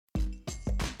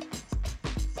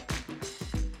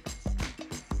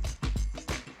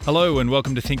Hello and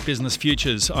welcome to Think Business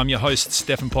Futures. I'm your host,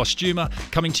 Stefan Postuma,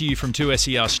 coming to you from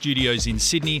 2SER Studios in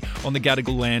Sydney on the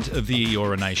Gadigal land of the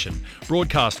Eora Nation.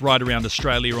 Broadcast right around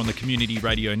Australia on the Community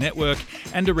Radio Network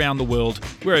and around the world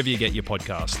wherever you get your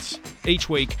podcasts. Each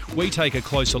week, we take a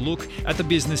closer look at the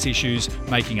business issues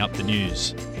making up the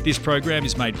news. This program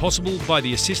is made possible by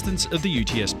the assistance of the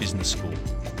UTS Business School.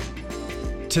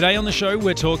 Today on the show,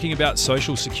 we're talking about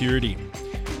social security.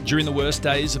 During the worst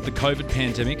days of the COVID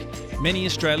pandemic, many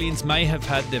Australians may have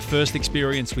had their first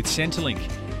experience with Centrelink.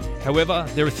 However,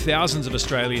 there are thousands of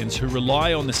Australians who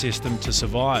rely on the system to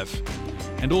survive,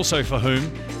 and also for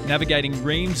whom navigating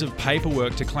reams of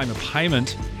paperwork to claim a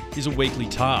payment is a weekly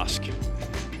task.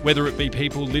 Whether it be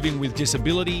people living with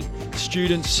disability,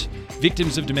 students,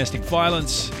 victims of domestic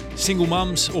violence, single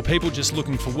mums, or people just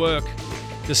looking for work,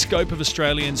 the scope of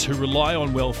Australians who rely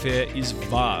on welfare is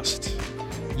vast.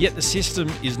 Yet the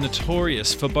system is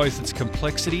notorious for both its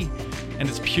complexity and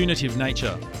its punitive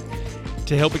nature.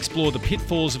 To help explore the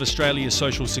pitfalls of Australia's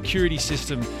social security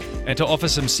system and to offer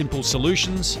some simple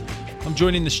solutions, I'm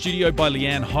joined in the studio by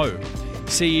Leanne Ho,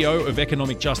 CEO of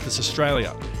Economic Justice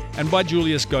Australia, and by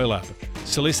Julius Golab,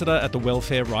 solicitor at the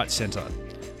Welfare Rights Centre.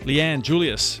 Leanne,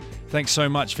 Julius, thanks so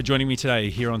much for joining me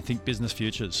today here on Think Business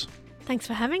Futures. Thanks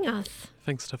for having us.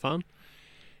 Thanks, Stefan.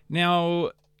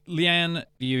 Now, Leanne,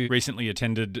 you recently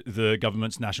attended the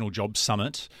government's National Jobs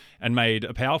Summit and made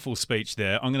a powerful speech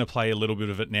there. I'm going to play a little bit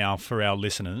of it now for our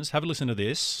listeners. Have a listen to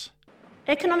this.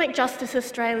 Economic Justice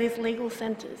Australia's legal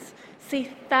centres see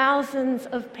thousands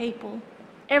of people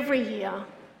every year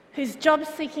whose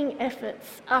job-seeking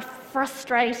efforts are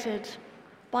frustrated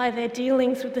by their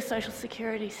dealings with the social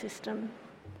security system.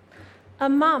 A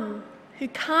mum who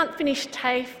can't finish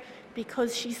TAFE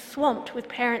because she's swamped with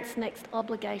parents' next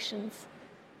obligations.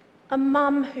 A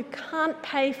mum who can't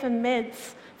pay for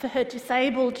meds for her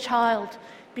disabled child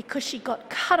because she got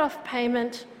cut-off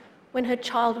payment when her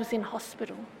child was in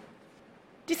hospital.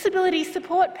 Disability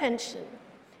support pension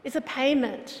is a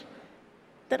payment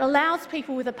that allows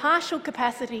people with a partial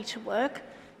capacity to work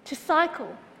to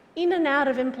cycle in and out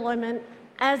of employment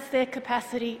as their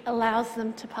capacity allows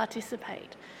them to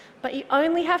participate. But you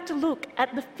only have to look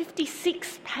at the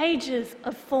 56 pages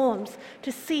of forms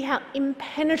to see how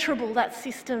impenetrable that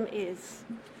system is.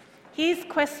 Here's a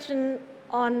question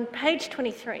on page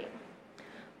 23.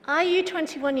 Are you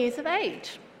 21 years of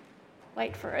age?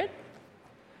 Wait for it.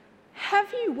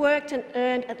 Have you worked and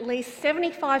earned at least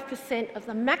 75% of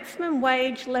the maximum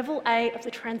wage level A of the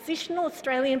Transitional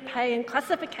Australian Pay and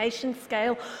Classification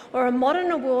Scale or a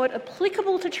modern award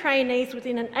applicable to trainees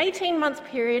within an 18-month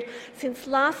period since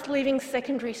last leaving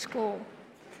secondary school?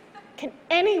 Can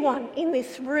anyone in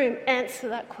this room answer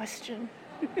that question?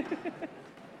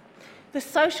 The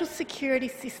social security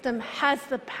system has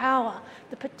the power,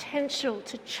 the potential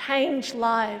to change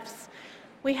lives.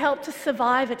 We helped a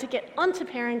survivor to get onto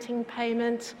parenting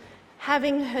payment,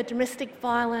 having her domestic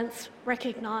violence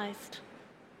recognised.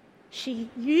 She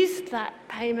used that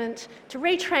payment to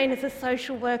retrain as a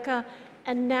social worker,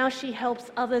 and now she helps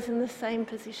others in the same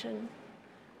position.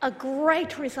 A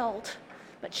great result,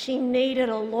 but she needed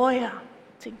a lawyer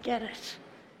to get it.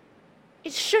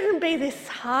 It shouldn't be this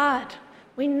hard.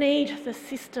 We need the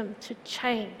system to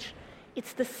change.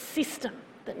 It's the system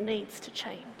that needs to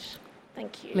change.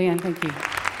 Thank you. Leanne, thank you.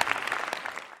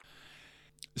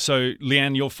 So,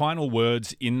 Leanne, your final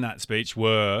words in that speech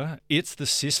were, it's the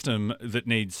system that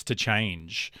needs to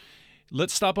change.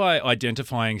 Let's start by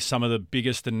identifying some of the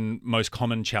biggest and most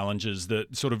common challenges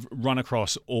that sort of run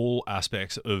across all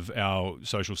aspects of our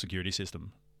social security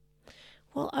system.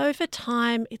 Well, over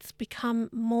time, it's become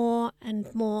more and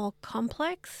more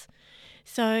complex.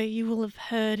 So you will have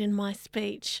heard in my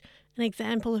speech an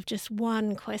example of just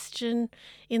one question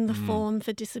in the form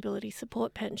for disability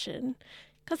support pension.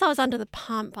 Because I was under the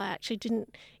pump, I actually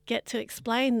didn't get to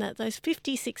explain that those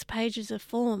 56 pages of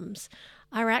forms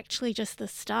are actually just the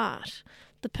start.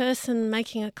 The person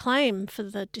making a claim for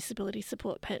the disability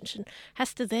support pension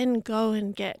has to then go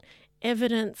and get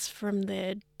evidence from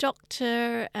their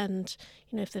doctor, and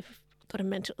if they've got a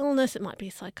mental illness, it might be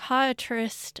a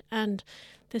psychiatrist, and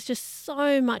there's just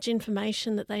so much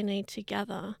information that they need to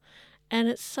gather. And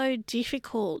it's so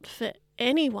difficult for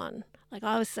anyone. Like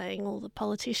I was saying, all the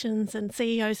politicians and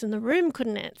CEOs in the room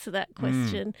couldn't answer that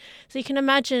question. So you can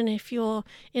imagine if you're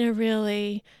in a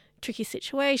really tricky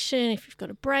situation, if you've got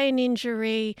a brain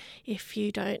injury, if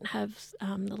you don't have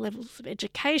the levels of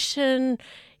education,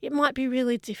 it might be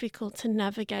really difficult to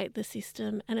navigate the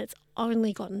system, and it's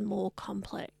only gotten more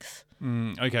complex.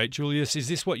 Okay, Julius, is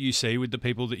this what you see with the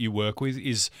people that you work with?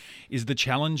 Is the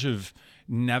challenge of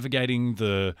navigating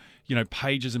the,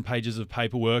 pages and pages of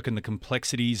paperwork and the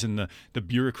complexities and the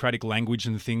bureaucratic language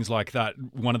and things like that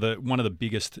one of the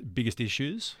biggest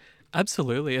issues?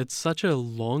 Absolutely. It's such a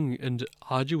long and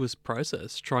arduous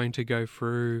process trying to go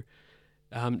through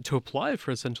to apply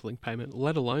for a Centrelink payment,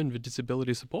 let alone the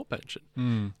disability support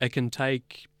pension. It can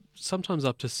take sometimes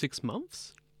up to 6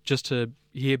 months just to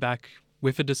hear back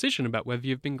with a decision about whether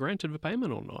you've been granted the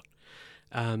payment or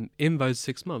not. In those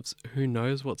 6 months, who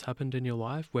knows what's happened in your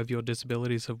life, whether your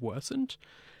disabilities have worsened,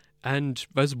 and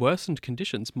those worsened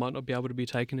conditions might not be able to be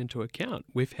taken into account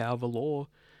with how the law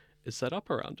is set up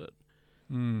around it.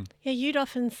 Yeah, you'd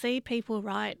often see people,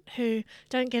 right, who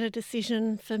don't get a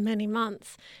decision for many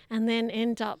months and then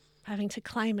end up having to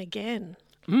claim again.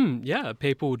 Yeah,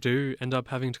 people do end up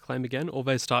having to claim again, or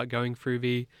they start going through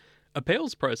the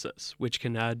appeals process, which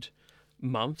can add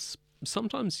months,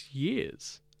 sometimes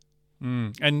years.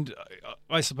 And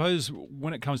I suppose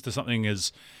when it comes to something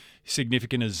as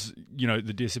significant as,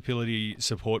 the disability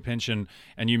support pension,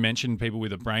 and you mentioned people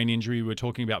with a brain injury, we're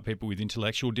talking about people with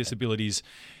intellectual disabilities,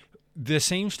 there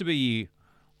seems to be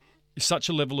such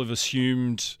a level of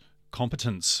assumed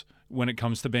competence when it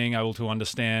comes to being able to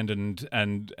understand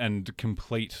and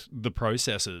complete the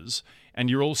processes. And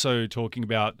you're also talking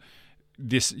about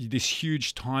this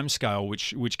huge timescale,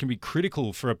 which can be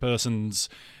critical for a person's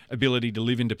ability to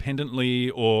live independently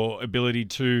or ability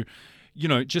to,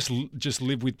 just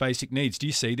live with basic needs. Do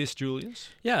you see this, Julius?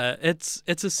 Yeah, it's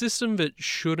a system that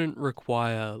shouldn't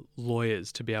require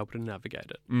lawyers to be able to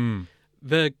navigate it.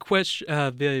 The question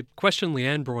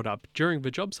Leanne brought up during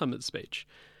the Job Summit speech,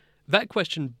 that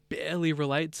question barely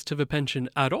relates to the pension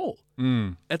at all.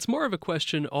 It's more of a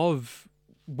question of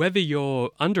whether you're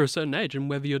under a certain age and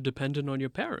whether you're dependent on your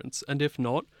parents, and if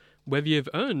not, whether you've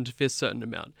earned this certain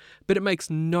amount. But it makes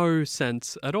no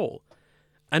sense at all.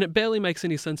 And it barely makes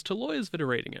any sense to lawyers that are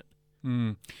reading it.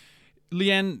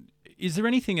 Leanne, is there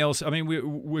anything else? I mean,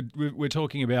 we're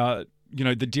talking about,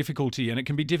 the difficulty, and it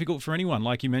can be difficult for anyone,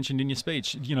 like you mentioned in your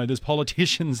speech. There's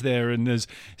politicians there and there's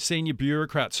senior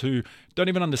bureaucrats who don't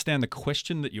even understand the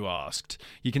question that you asked.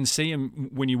 You can see them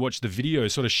when you watch the video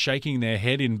sort of shaking their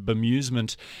head in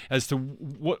bemusement as to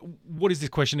what is this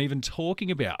question even talking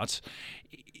about?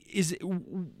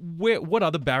 What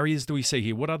other barriers do we see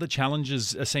here? What other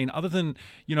challenges are seen other than,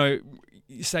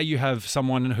 say you have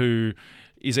someone who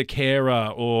is a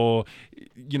carer, or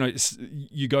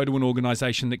you go to an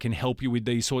organisation that can help you with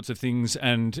these sorts of things,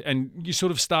 and you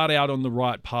sort of start out on the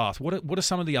right path. What are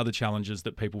some of the other challenges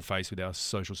that people face with our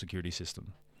social security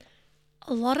system?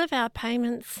 A lot of our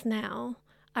payments now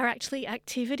are actually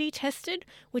activity tested,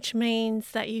 which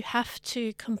means that you have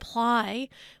to comply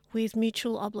with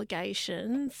mutual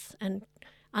obligations and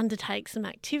undertake some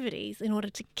activities in order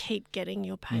to keep getting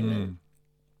your payment.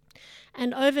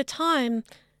 And over time,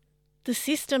 the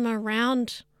system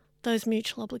around those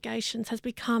mutual obligations has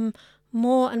become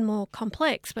more and more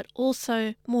complex, but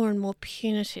also more and more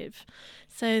punitive,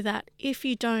 so that if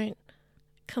you don't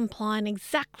comply in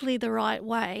exactly the right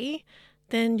way,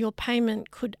 then your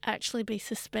payment could actually be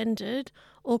suspended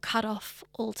or cut off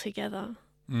altogether.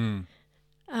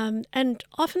 And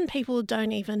often people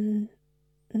don't even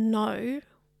know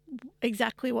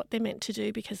exactly what they're meant to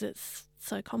do because it's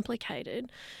so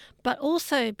complicated, but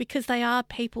also because they are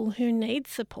people who need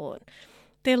support.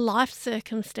 Their life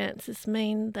circumstances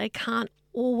mean they can't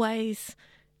always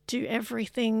do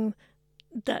everything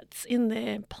that's in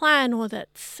their plan or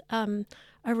that's a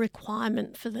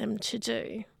requirement for them to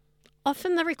do.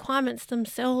 Often the requirements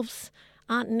themselves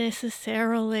aren't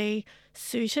necessarily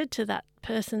suited to that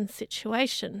person's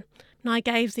situation. And I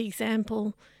gave the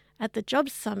example at the Job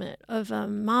Summit of a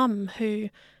mum who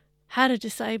had a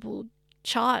disabled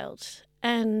child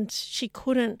and she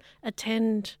couldn't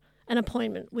attend an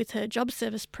appointment with her job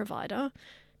service provider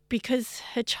because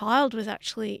her child was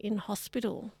actually in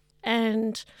hospital,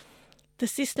 and the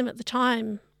system at the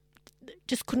time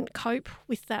just couldn't cope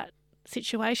with that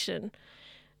situation.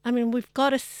 I mean, we've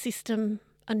got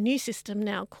a new system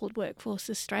now called Workforce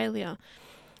Australia,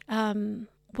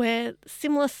 where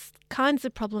similar kinds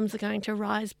of problems are going to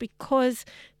arise because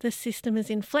the system is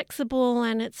inflexible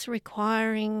and it's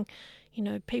requiring,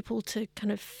 people to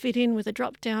kind of fit in with a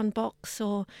drop-down box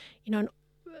or,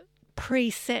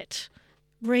 preset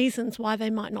reasons why they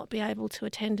might not be able to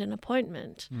attend an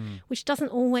appointment, which doesn't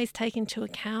always take into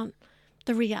account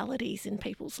the realities in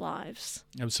people's lives.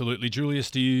 Absolutely.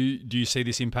 Julius, do you see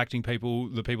this impacting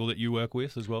the people that you work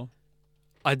with as well?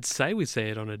 I'd say we see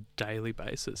it on a daily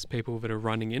basis, people that are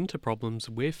running into problems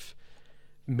with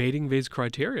meeting these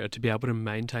criteria to be able to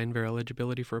maintain their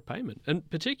eligibility for a payment. And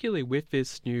particularly with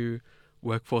this new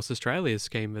Workforce Australia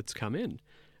scheme that's come in,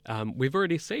 We've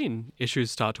already seen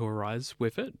issues start to arise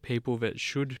with it. People that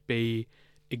should be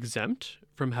exempt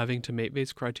from having to meet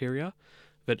these criteria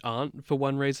that aren't for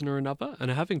one reason or another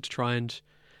and are having to try and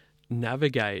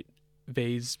navigate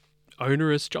these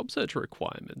onerous job search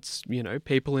requirements. You know,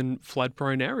 people in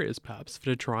flood-prone areas perhaps that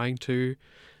are trying to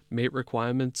meet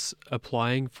requirements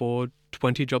applying for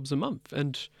 20 jobs a month.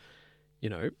 And, you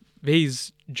know,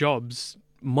 these jobs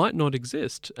might not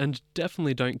exist and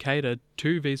definitely don't cater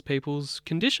to these people's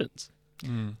conditions.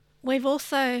 Mm. We've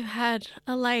also had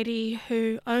a lady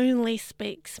who only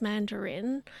speaks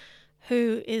Mandarin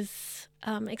who is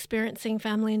experiencing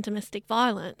family and domestic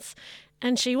violence,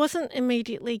 and she wasn't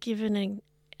immediately given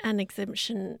an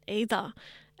exemption either,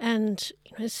 and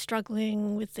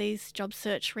struggling with these job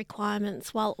search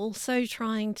requirements while also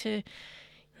trying to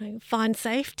find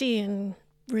safety and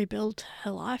rebuild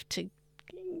her life to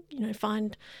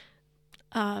find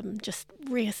just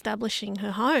re-establishing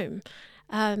her home.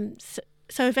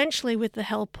 So eventually, with the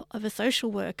help of a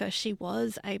social worker, she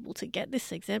was able to get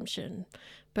this exemption.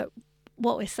 But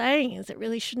what we're saying is it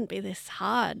really shouldn't be this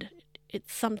hard.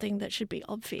 It's something that should be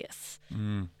obvious.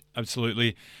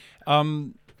 Absolutely.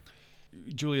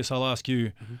 Julius, I'll ask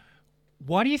you,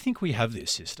 why do you think we have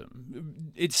this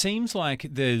system? It seems like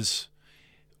there's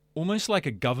almost like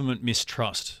a government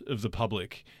mistrust of the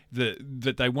public,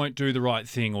 that they won't do the right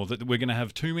thing, or that we're going to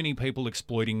have too many people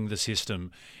exploiting the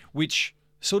system, which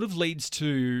sort of leads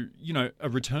to, a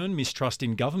return mistrust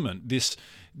in government. This,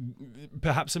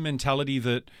 perhaps a mentality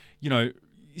that,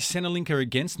 Centrelink are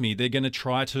against me. They're going to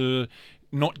try to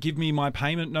not give me my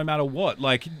payment no matter what.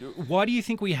 Like, why do you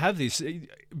think we have this?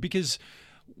 Because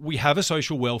we have a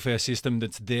social welfare system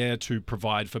that's there to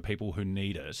provide for people who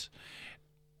need it.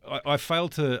 I fail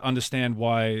to understand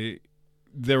why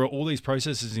there are all these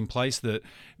processes in place that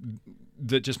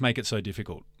just make it so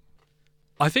difficult.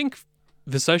 I think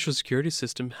the social security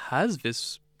system has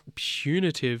this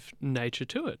punitive nature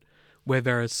to it, where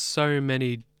there are so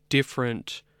many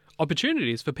different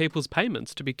opportunities for people's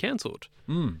payments to be cancelled.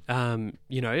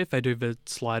 If they do the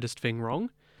slightest thing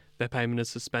wrong, their payment is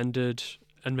suspended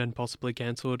and then possibly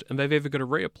cancelled, and they've either got to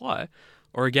reapply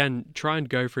or, again, try and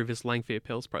go through this lengthy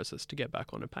appeals process to get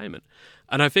back on a payment.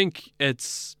 And I think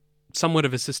it's somewhat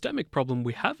of a systemic problem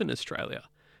we have in Australia,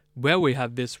 where we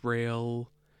have this real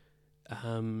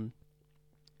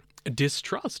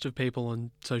distrust of people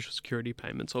on social security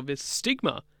payments, or this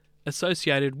stigma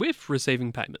associated with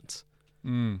receiving payments.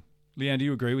 Leanne, do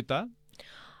you agree with that?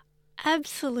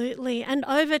 Absolutely. And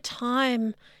over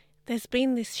time, there's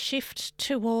been this shift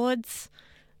towards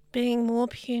being more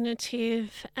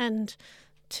punitive and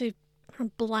to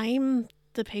blame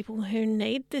the people who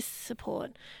need this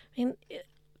support. I mean,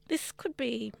 this could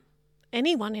be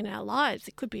anyone in our lives.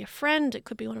 It could be a friend, it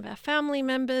could be one of our family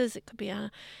members, it could be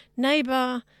our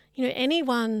neighbour.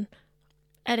 Anyone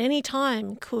at any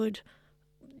time could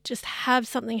just have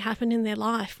something happen in their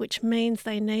life, which means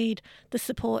they need the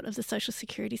support of the social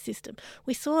security system.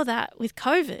 We saw that with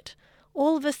COVID.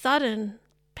 All of a sudden,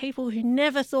 people who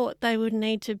never thought they would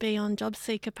need to be on job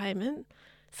seeker payment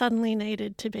suddenly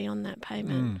needed to be on that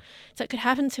payment. So it could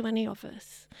happen to any of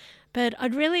us. But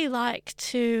I'd really like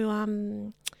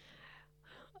to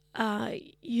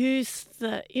use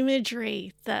the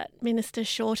imagery that Minister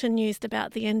Shorten used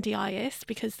about the NDIS,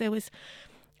 because there was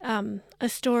a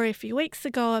story a few weeks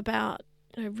ago about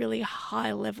really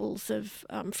high levels of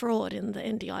fraud in the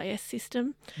NDIS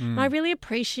system. And I really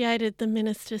appreciated the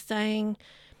minister saying,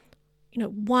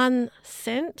 1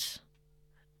 cent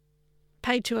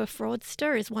paid to a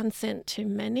fraudster is 1 cent too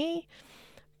many,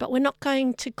 but we're not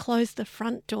going to close the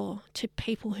front door to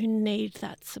people who need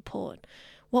that support.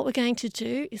 What we're going to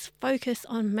do is focus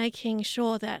on making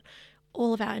sure that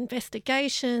all of our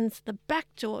investigations, the back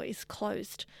door is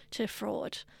closed to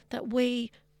fraud, that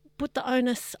we put the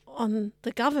onus on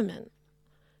the government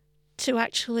to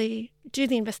actually do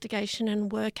the investigation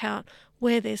and work out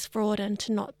where there's fraud and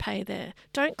to not pay there.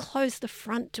 Don't close the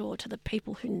front door to the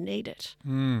people who need it.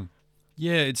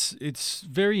 Yeah, it's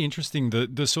very interesting,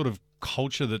 the sort of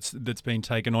culture that's been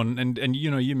taken on. And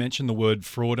you mentioned the word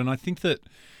fraud, and I think that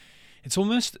it's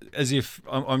almost as if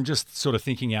I'm just sort of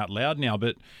thinking out loud now,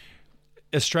 but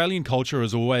Australian culture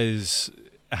has always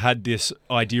had this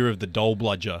idea of the dole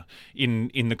bludger in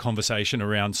the conversation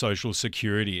around social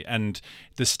security, and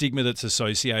the stigma that's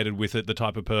associated with it, the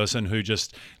type of person who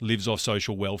just lives off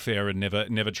social welfare and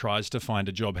never tries to find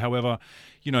a job. However,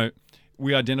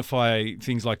 we identify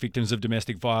things like victims of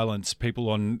domestic violence, people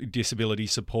on disability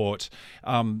support.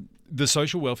 The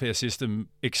social welfare system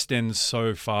extends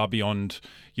so far beyond,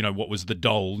 what was the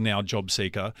dole, now job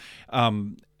seeker.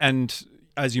 And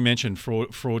as you mentioned,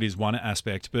 fraud is one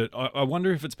aspect, but I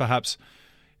wonder if it's perhaps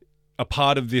a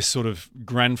part of this sort of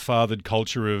grandfathered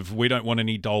culture of we don't want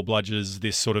any dole bludgers,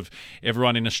 this sort of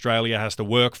everyone in Australia has to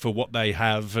work for what they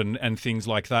have and things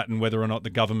like that, and whether or not the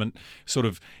government sort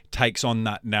of takes on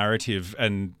that narrative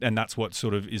and that's what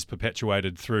sort of is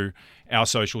perpetuated through our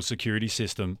social security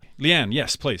system. Leanne,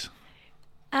 yes, please.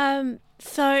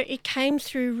 So it came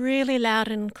through really loud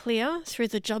and clear through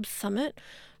the Jobs Summit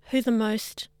who the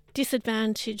most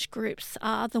disadvantaged groups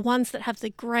are. The ones that have the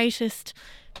greatest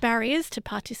barriers to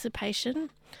participation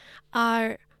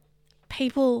are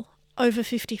people over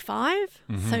 55.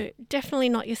 So definitely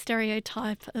not your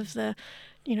stereotype of the,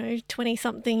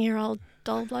 20-something-year-old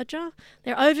dole bludger.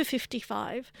 They're over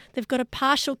 55. They've got a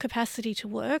partial capacity to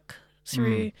work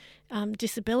through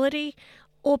disability,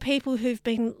 or people who've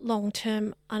been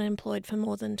long-term unemployed for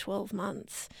more than 12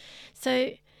 months.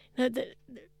 So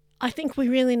I think we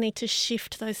really need to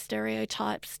shift those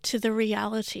stereotypes to the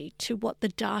reality, to what the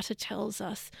data tells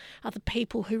us are the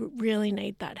people who really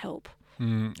need that help.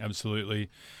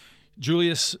 Absolutely.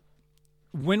 Julius,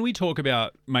 when we talk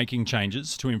about making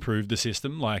changes to improve the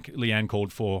system, like Leanne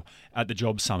called for at the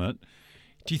Jobs Summit,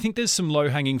 do you think there's some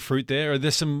low-hanging fruit there? Are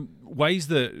there some ways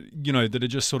that, that are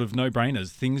just sort of no-brainers,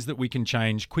 things that we can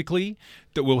change quickly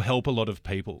that will help a lot of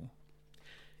people?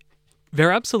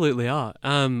 There absolutely are.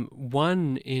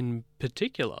 One in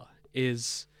particular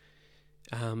is,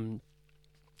 the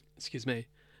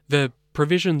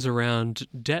provisions around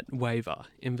debt waiver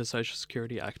in the Social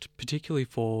Security Act, particularly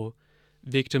for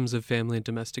victims of family and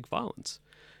domestic violence.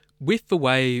 With the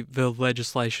way the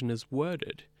legislation is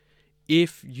worded,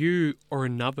 if you or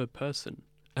another person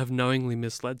have knowingly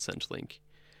misled Centrelink,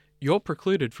 you're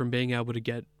precluded from being able to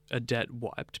get a debt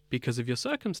wiped because of your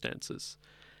circumstances.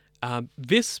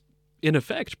 This, in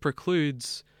effect,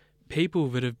 precludes people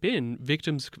that have been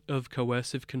victims of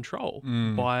coercive control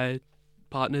by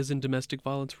partners in domestic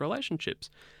violence relationships,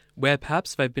 where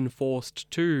perhaps they've been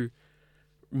forced to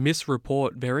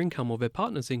misreport their income or their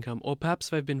partner's income, or perhaps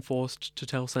they've been forced to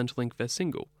tell Centrelink they're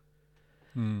single.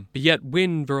 But yet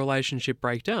when the relationship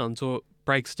breaks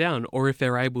down, or if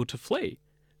they're able to flee,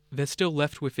 they're still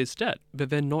left with this debt that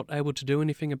they're not able to do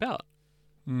anything about.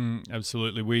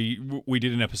 Absolutely. We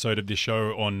did an episode of this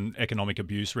show on economic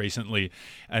abuse recently,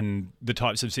 and the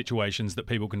types of situations that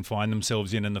people can find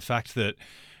themselves in, and the fact that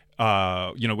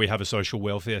we have a social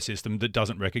welfare system that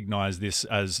doesn't recognise this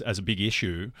as a big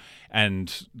issue,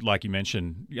 and like you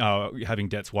mentioned, having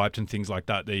debts wiped and things like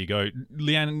that. There you go.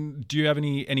 Leanne, do you have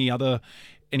any other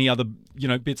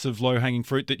bits of low hanging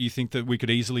fruit that you think that we could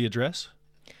easily address?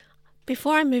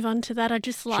 Before I move on to that, I'd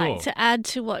just like to add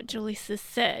to what Julius has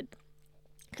said,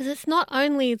 because it's not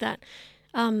only that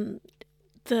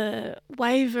the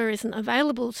waiver isn't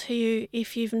available to you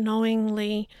if you've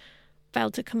knowingly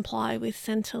failed to comply with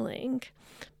Centrelink,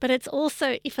 but it's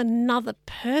also if another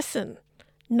person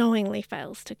knowingly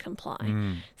fails to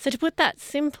comply. So to put that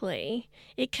simply,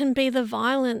 it can be the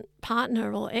violent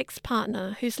partner or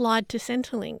ex-partner who's lied to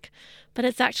Centrelink, but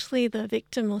it's actually the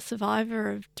victim or survivor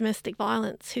of domestic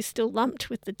violence who's still lumped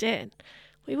with the debt.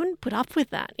 We wouldn't put up with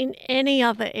that in any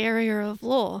other area of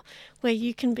law where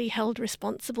you can be held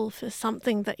responsible for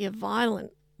something that your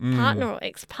violent partner or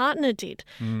ex-partner did.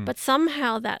 But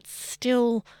somehow that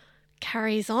still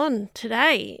carries on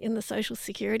today in the social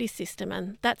security system,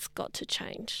 and that's got to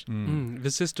change. The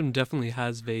system definitely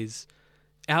has these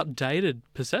outdated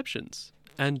perceptions,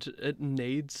 and it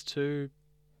needs to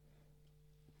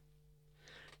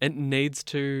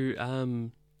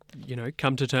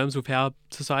come to terms with how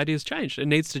society has changed. It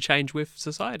needs to change with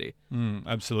society.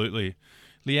 Absolutely.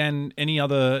 Leanne, any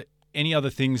other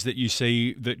things that you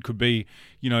see that could be,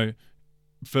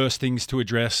 first things to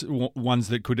address, ones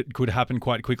that could happen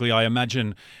quite quickly? I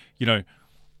imagine,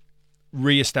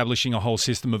 re-establishing a whole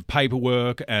system of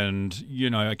paperwork and,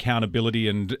 accountability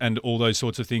and all those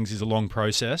sorts of things is a long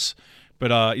process.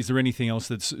 But is there anything else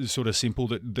that's sort of simple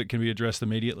that can be addressed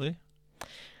immediately?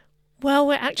 Well,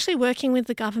 we're actually working with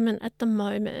the government at the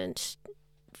moment,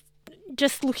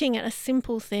 just looking at a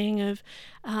simple thing of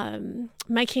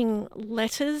making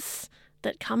letters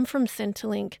that come from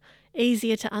Centrelink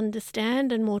easier to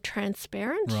understand and more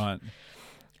transparent. Right.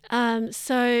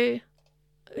 So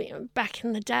back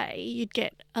in the day, you'd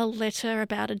get a letter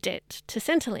about a debt to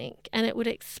Centrelink, and it would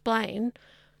explain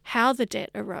how the debt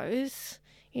arose.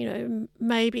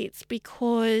 Maybe it's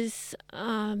because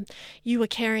you were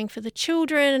caring for the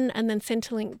children, and then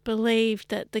Centrelink believed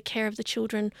that the care of the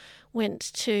children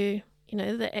went to,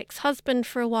 the ex-husband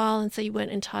for a while, and so you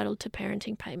weren't entitled to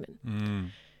parenting payment.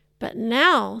 But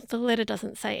now the letter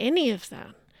doesn't say any of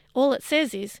that. All it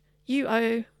says is you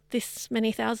owe this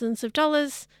many thousands of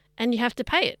dollars and you have to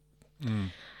pay it.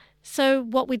 So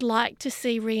what we'd like to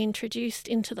see reintroduced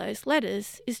into those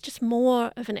letters is just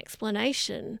more of an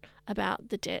explanation about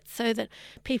the debt so that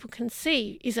people can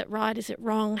see, is it right, is it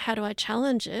wrong, how do I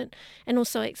challenge it, and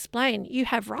also explain you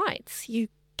have rights, you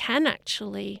can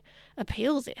actually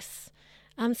appeal this.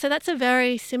 So that's a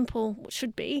very simple,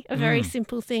 should be a very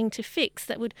simple thing to fix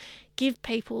that would give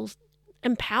people,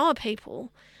 empower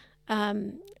people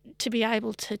to be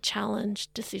able to challenge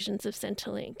decisions of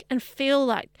Centrelink and feel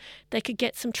like they could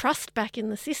get some trust back in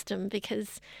the system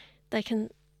because they can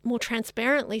more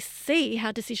transparently see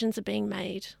how decisions are being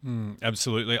made.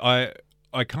 Absolutely.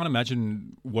 I can't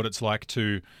imagine what it's like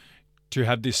to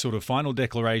have this sort of final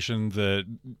declaration that,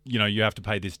 you know, you have to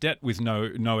pay this debt with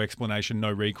no explanation,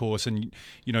 no recourse, and,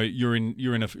 you know, you're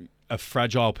in a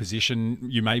fragile position.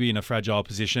 You may be in a fragile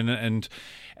position, and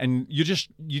you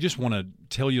just want to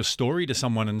tell your story to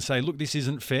someone and say, look, this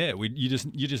isn't fair. You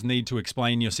just need to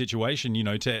explain your situation, you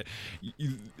know, to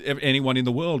anyone in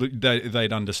the world.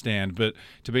 They'd understand. But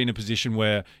to be in a position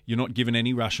where you're not given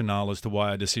any rationale as to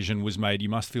why a decision was made, you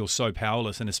must feel so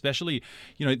powerless. And especially,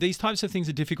 you know, these types of things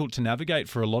are difficult to navigate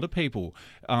for a lot of people.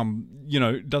 You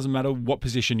know, it doesn't matter what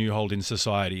position you hold in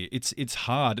society. It's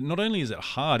hard. Not only is it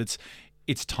hard,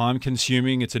 it's time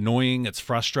consuming, it's annoying, it's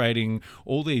frustrating,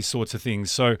 all these sorts of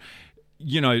things. So,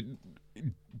 you know,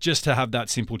 just to have that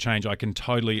simple change, I can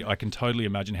totally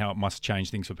imagine how it must change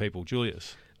things for people.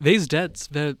 Julius? These debts,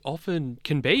 they often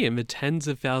can be in the tens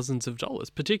of thousands of dollars,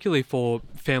 particularly for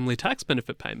family tax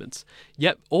benefit payments.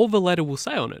 Yet all the letter will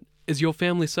say on it is your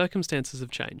family circumstances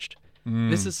have changed.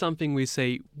 This is something we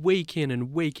see week in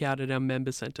and week out at our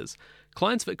member centres.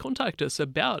 Clients that contact us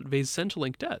about these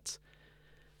Centrelink debts.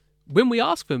 When we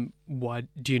ask them, why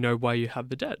do you know why you have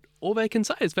the debt? All they can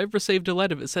say is they've received a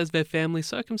letter that says their family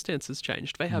circumstances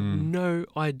changed. They have no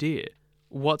idea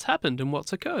what's happened and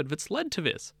what's occurred that's led to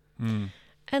this. And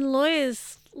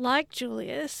lawyers like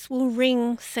Julius will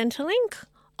ring Centrelink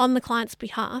on the client's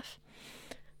behalf,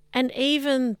 and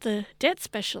even the debt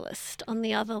specialist on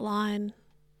the other line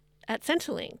at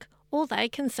Centrelink, all they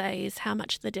can say is how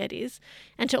much the debt is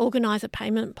and to organise a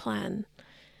payment plan.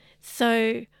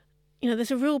 So, you know,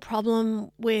 there's a real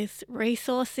problem with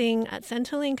resourcing at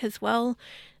Centrelink as well,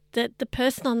 that the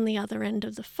person on the other end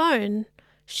of the phone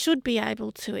should be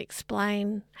able to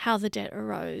explain how the debt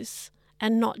arose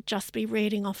and not just be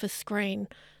reading off a screen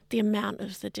the amount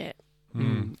of the debt.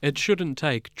 It shouldn't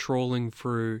take trawling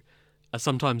through a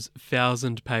sometimes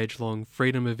 1,000-page long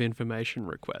Freedom of Information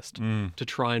request to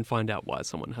try and find out why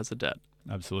someone has a debt.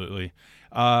 Absolutely.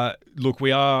 Look,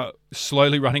 we are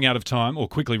slowly running out of time, or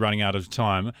quickly running out of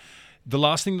time. The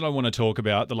last thing that I want to talk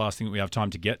about, the last thing that we have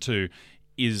time to get to,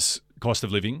 is cost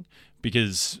of living,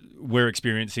 because we're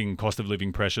experiencing cost of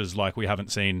living pressures like we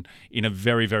haven't seen in a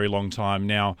very, very long time.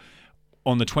 Now,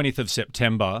 on the 20th of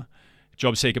September,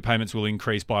 job seeker payments will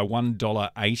increase by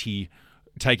 $1.80,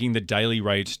 taking the daily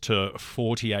rate to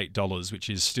 $48, which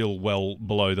is still well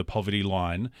below the poverty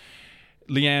line.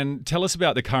 Leanne, tell us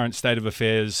about the current state of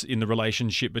affairs in the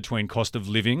relationship between cost of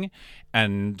living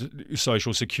and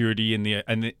social security and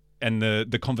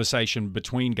the conversation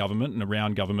between government and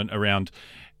around government around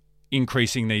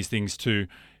increasing these things to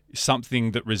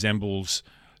something that resembles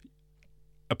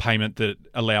a payment that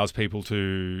allows people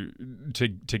to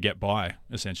get by,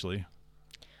 essentially.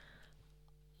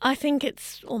 I think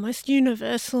it's almost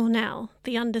universal now,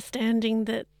 the understanding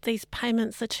that these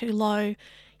payments are too low,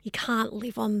 you can't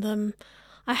live on them.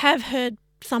 I have heard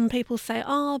some people say,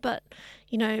 oh, but,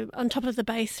 you know, on top of the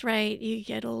base rate, you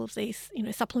get all of these, you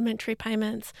know, supplementary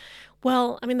payments.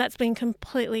 Well, I mean, that's been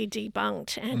completely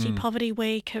debunked. Anti-Poverty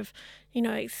Week have, you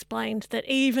know, explained that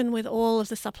even with all of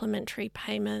the supplementary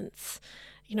payments,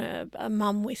 you know, a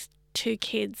mum with 2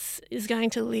 kids is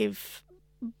going to live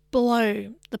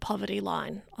below the poverty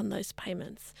line on those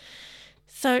payments.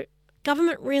 So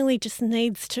government really just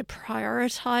needs to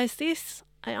prioritise this.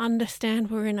 I understand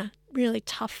we're in a really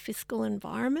tough fiscal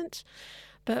environment,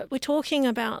 but we're talking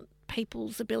about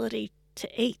people's ability to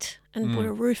eat and put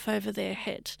a roof over their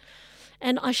head.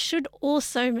 And I should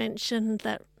also mention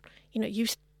that, you know,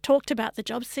 you've talked about the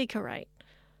job seeker rate,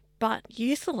 but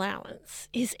youth allowance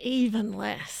is even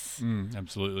less.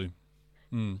 Absolutely.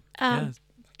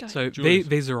 So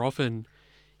these are often,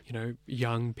 you know,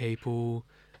 young people.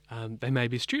 They may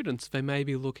be students. They may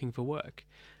be looking for work.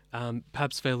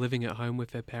 Perhaps they're living at home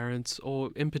with their parents, or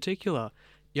in particular,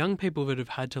 young people that have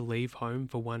had to leave home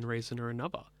for one reason or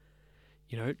another.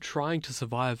 You know, trying to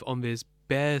survive on this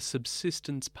bare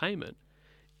subsistence payment,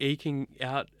 eking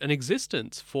out an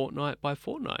existence fortnight by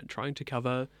fortnight, trying to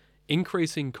cover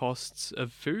increasing costs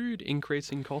of food,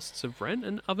 increasing costs of rent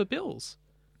and other bills.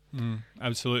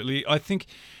 Absolutely. I think,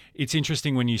 it's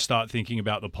interesting when you start thinking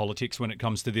about the politics when it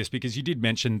comes to this, because you did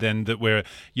mention then that we're,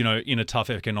 in a tough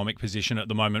economic position at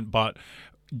the moment, but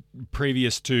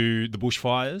previous to the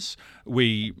bushfires,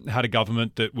 we had a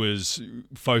government that was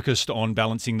focused on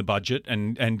balancing the budget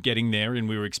and getting there, and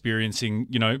we were experiencing,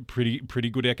 pretty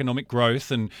good economic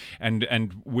growth, and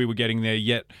we were getting there,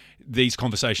 yet these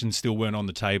conversations still weren't on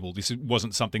the table. This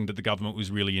wasn't something that the government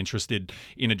was really interested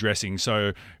in addressing.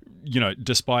 So,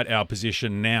 despite our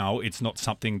position now, it's not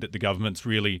something that the government's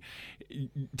really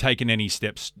taken any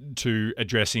steps to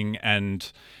addressing,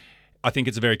 and I think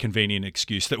it's a very convenient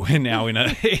excuse that we're now in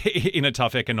a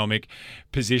tough economic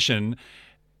position.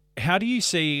 How do you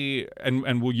see,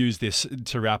 and we'll use this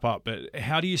to wrap up, but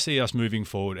how do you see us moving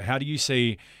forward? How do you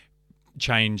see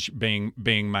change being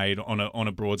made on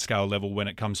a broad scale level when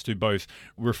it comes to both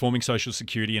reforming Social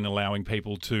Security and allowing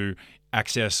people to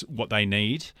access what they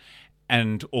need,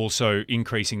 and also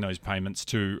increasing those payments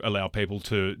to allow people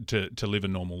to live a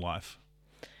normal life?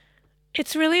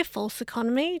 It's really a false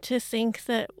economy to think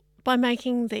that by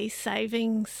making these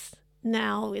savings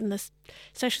now in the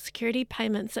Social Security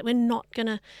payments that we're not going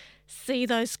to see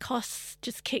those costs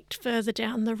just kicked further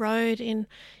down the road in,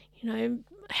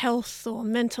 health or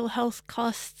mental health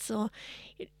costs or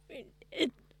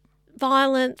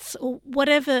violence or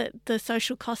whatever the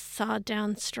social costs are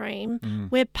downstream.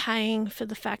 We're paying for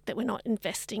the fact that we're not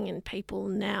investing in people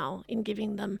now, in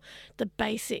giving them the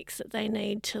basics that they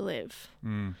need to live.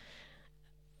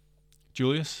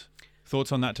 Julius,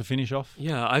 thoughts on that to finish off?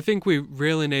 Yeah, I think we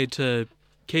really need to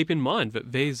keep in mind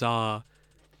that these are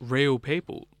real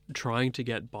people trying to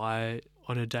get by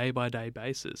on a day-by-day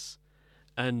basis.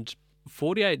 And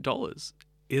 $48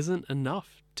 isn't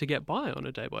enough to get by on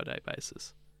a day-by-day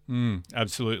basis.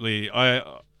 Absolutely.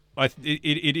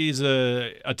 It is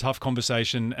a tough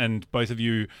conversation, and both of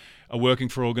you are working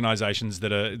for organisations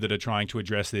that are trying to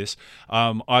address this.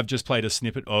 I've just played a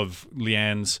snippet of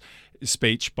Leanne's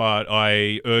speech, but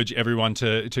I urge everyone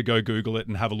to go Google it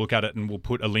and have a look at it, and we'll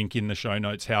put a link in the show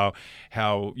notes how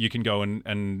you can go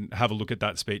and have a look at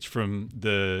that speech from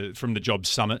the Jobs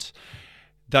Summit.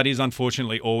 That is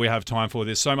unfortunately all we have time for.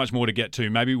 There's so much more to get to.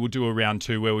 Maybe we'll do a round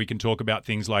 2 where we can talk about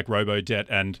things like robo-debt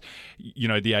and,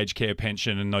 the aged care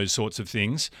pension and those sorts of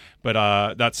things.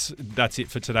 But that's it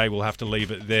for today. We'll have to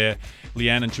leave it there.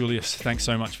 Leanne and Julius, thanks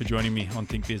so much for joining me on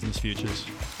Think Business Futures.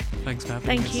 Thanks for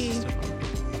having us. Thank you.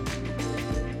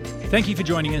 Thank you for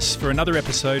joining us for another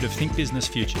episode of Think Business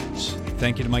Futures.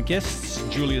 Thank you to my guests,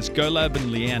 Julius Golab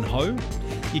and Leanne Ho.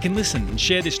 You can listen and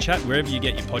share this chat wherever you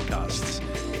get your podcasts.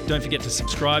 Don't forget to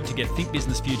subscribe to get Think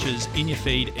Business Futures in your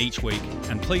feed each week,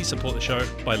 and please support the show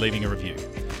by leaving a review.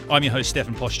 I'm your host,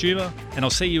 Stefan Postuma, and I'll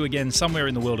see you again somewhere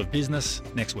in the world of business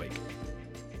next week.